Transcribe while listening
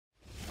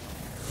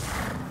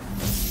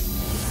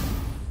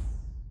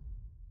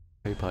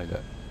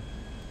co-pilot.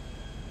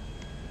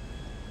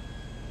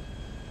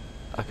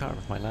 I can't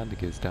remember if my landing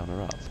gear's down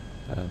or up.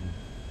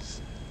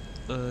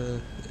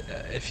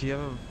 If you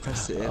haven't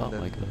pressed it in, oh then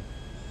my god.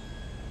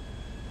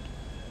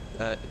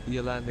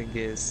 your landing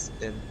gear's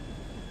in.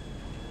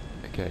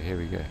 Okay, here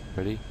we go.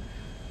 Ready?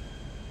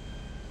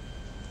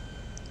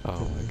 Oh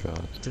my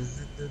god.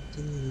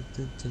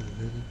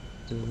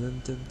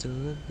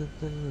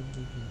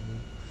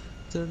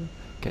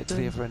 Get to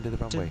the other end of the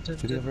runway. To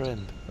the other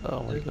end.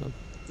 Oh my god.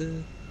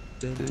 To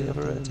the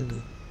other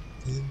end.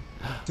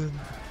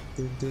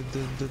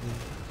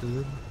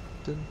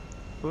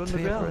 We're on To the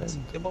the other ground.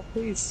 end. Come on,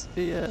 please.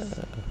 Yeah.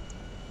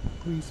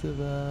 We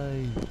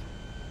survived.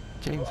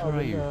 James, where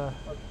are you?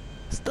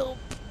 Stop!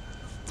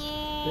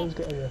 Bill's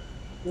getting you.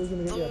 Bill's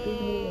gonna get you. Bill's gonna get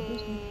you.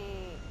 Bill's gonna...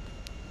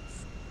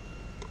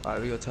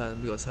 Alright, we got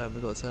time. We got time.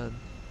 We got time.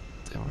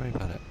 Don't worry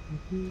about it.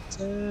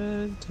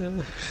 Turn.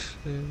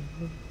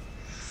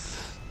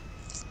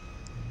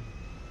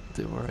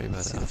 Don't worry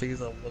about See it. the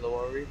things I'm gonna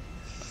worry.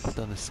 I've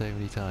done this so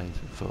many times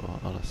before,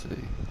 honestly.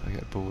 I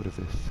get bored of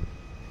this.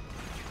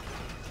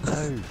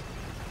 No!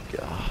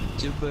 God.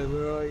 Jimbo,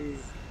 where are you?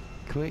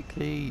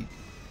 Quickly!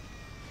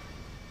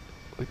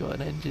 We got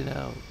an engine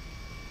out.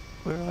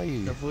 Where are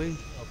you? Have we?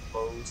 Oh,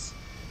 balls.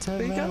 Turn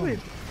Where are you round.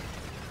 going?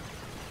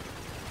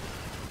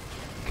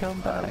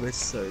 Come back. We're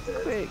so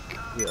dead. Quick!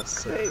 We are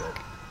so Quick! dead.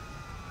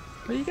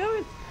 Where are you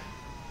going?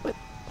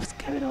 What's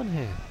going on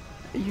here?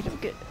 You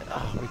don't get.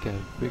 Oh,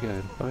 we're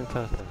going. I'm in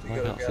first person. I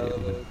can't see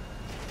anything.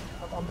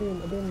 I'm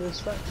being a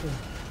distraction.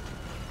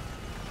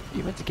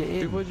 You meant to get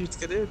We in. want you to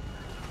get in.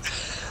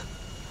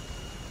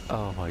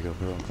 Oh my god,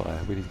 we're on fire.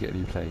 We need to get a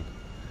new plane.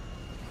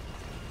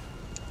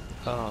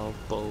 Oh,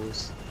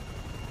 balls.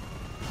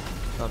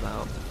 I'm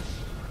out.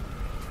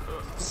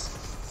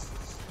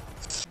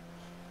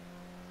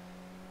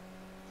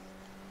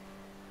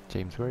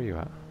 James, where are you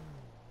at?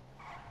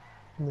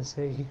 In the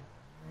sea.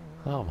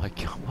 Oh my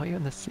god, why are you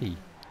in the sea?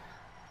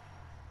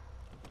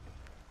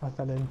 I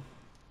fell in.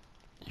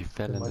 You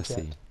fell In in my the jet.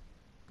 sea.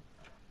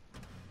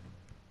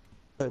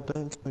 Don't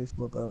come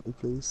for my bounty,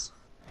 please.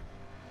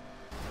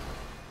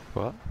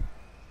 What?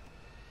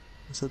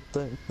 I said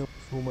don't come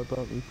for my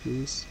bounty,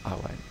 please. I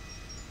won't.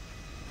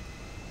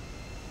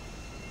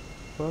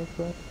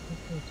 Okay.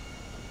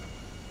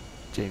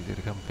 James,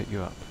 gonna come pick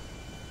you up.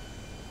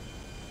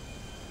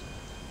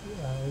 We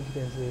could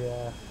go to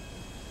the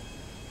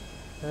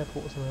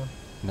airport or somewhere.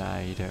 Nah,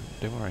 you don't.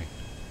 Don't worry.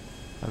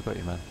 I've got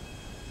you, man.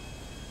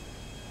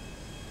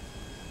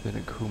 They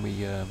don't call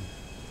me a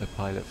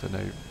pilot for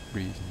no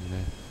reason, you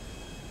know.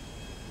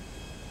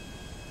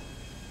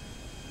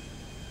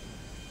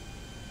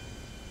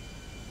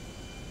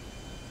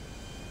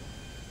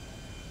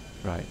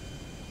 Right,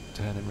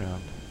 turn him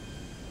round.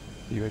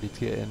 You ready to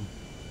get in?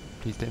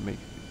 Please don't make...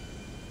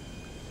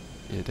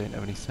 Yeah, don't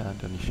have any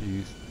sand on your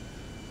shoes.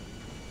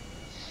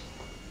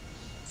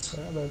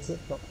 Yeah, that's it.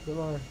 Not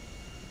tomorrow.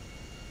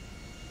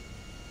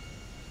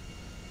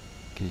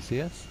 Can you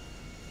see us?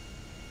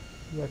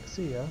 Yeah, I can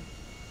see ya.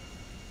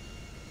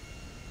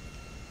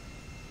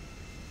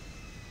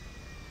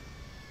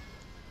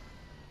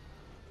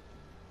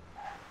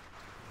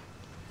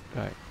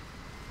 Right.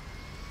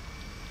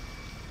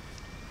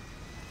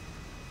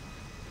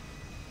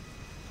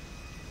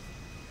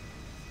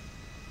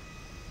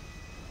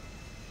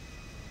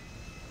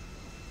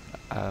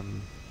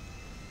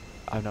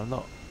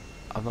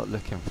 I'm not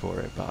looking for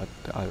it, but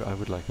I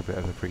would like a bit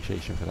of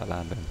appreciation for that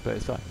landing. But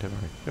it's fine, don't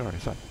worry. Don't worry,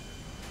 it's fine.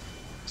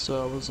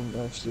 So I wasn't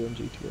actually on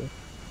GTA.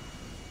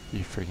 You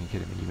freaking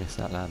kidding me? You missed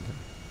that landing.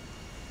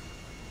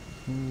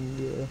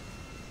 Yeah.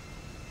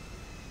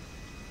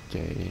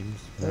 James,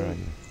 where are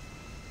you?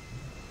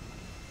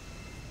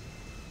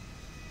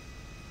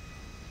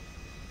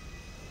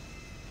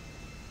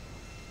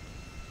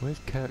 Where's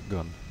Kurt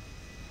gone?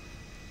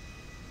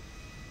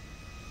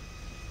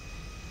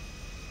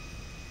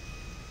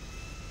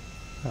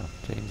 Oh,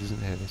 James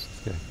isn't here, let's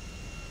just go.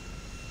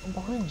 I'm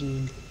behind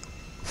you.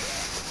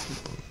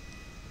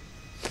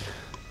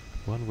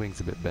 One wing's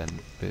a bit bent,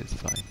 but it's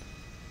fine.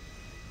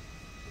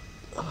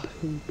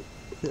 Who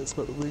cares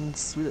about the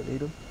wings? We don't need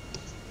them.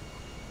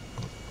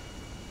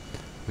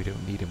 We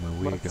don't need him where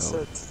we're Like I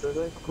going. said, they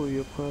don't call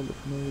you a pilot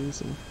for no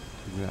reason.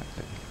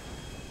 Exactly.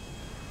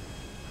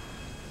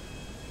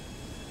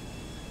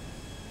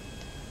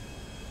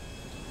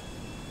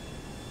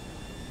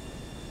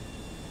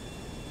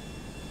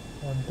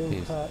 Bill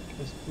Yes. Kirk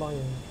is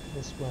flying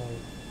this way.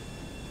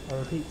 I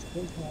repeat,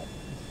 Bill Kirk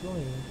is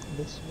flying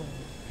this way.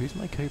 Who's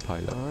my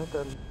co-pilot? Alright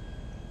then.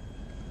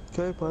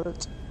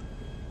 Co-pilot.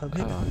 I'm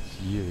here. Oh,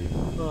 it's you.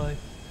 Bye.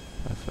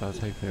 I was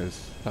hoping it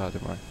was... Oh,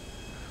 don't worry.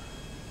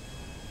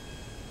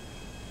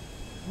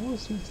 I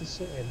always seem to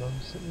sit in, I'm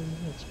sitting in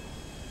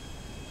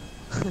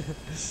the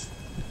edge.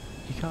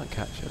 You can't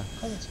catch her.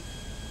 Can't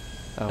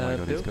Oh my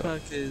god, Bill he's got...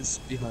 Clark is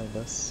behind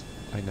us.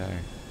 I know.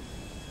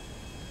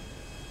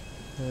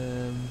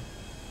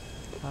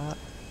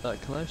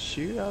 Can I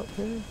shoot out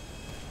here?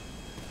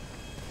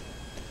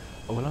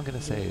 All I'm going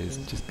to say is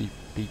just be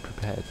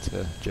prepared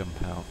to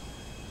jump out.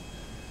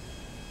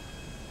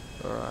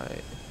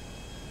 Alright.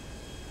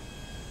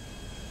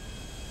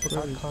 But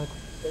Where can is- can I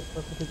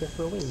quickly get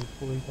through a wing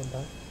before we come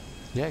back?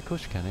 Yeah, of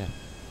course you can, yeah.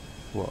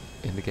 What,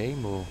 in the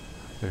game or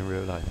in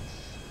real life?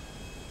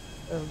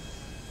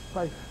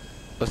 Right.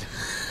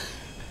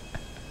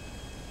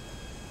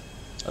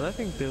 I don't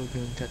think Bill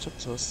can catch up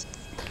to us.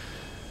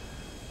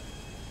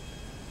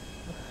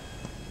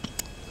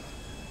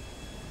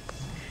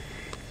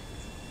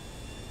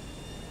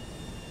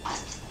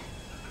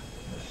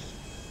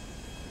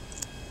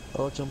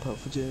 I'll jump out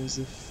for James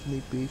if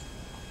need be.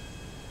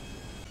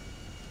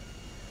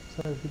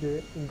 So if we do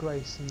it in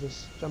grace and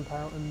just jump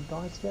out and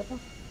die together?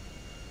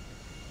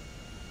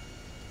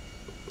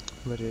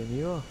 Ready and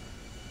you are.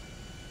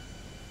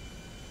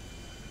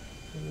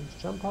 And then just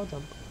jump, I'll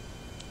jump.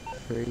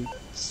 3,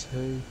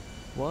 2,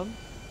 1.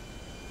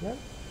 Yep.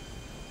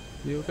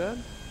 You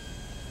again?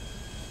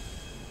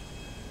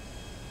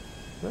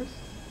 Grace?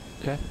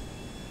 Yeah.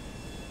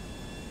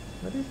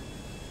 Ready?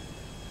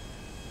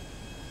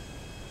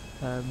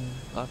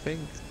 I think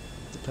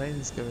the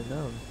plane's going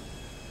down.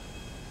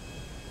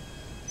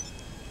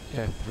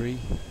 Yeah, 3.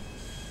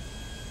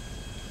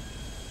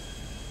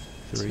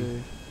 3,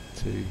 2,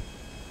 2.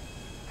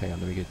 Hang on,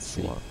 let me get to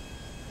see. 1.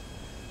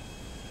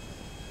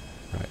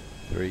 Right,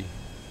 3,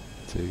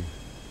 2,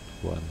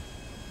 1.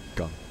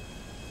 Gone.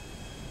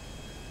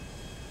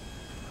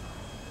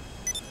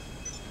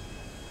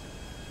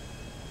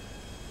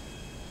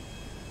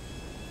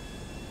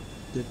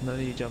 Did none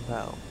of you jump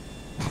out?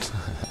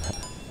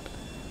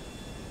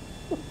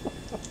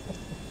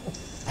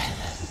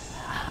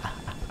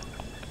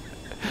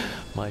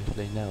 My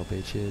plane now,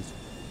 bitches.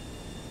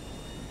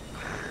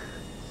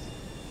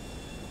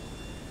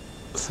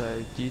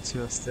 So you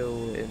two are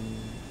still in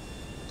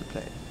the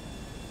plane.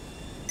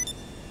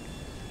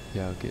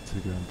 Yeah, I'll get to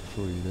the ground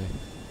before you though.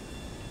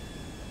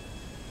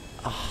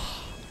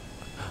 Ah!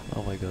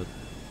 Oh my god.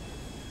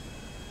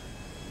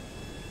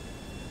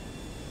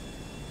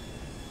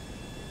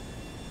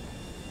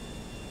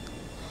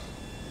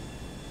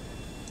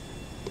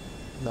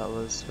 That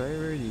was very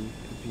rude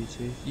of you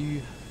two.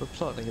 You were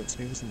plotting against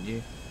me, wasn't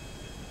you?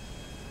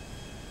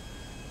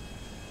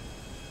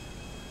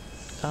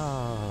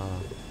 Ah!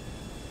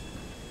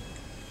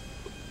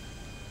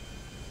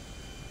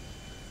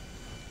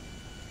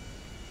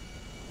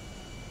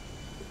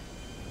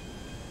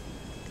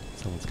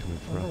 Someone's coming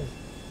for us. Oh,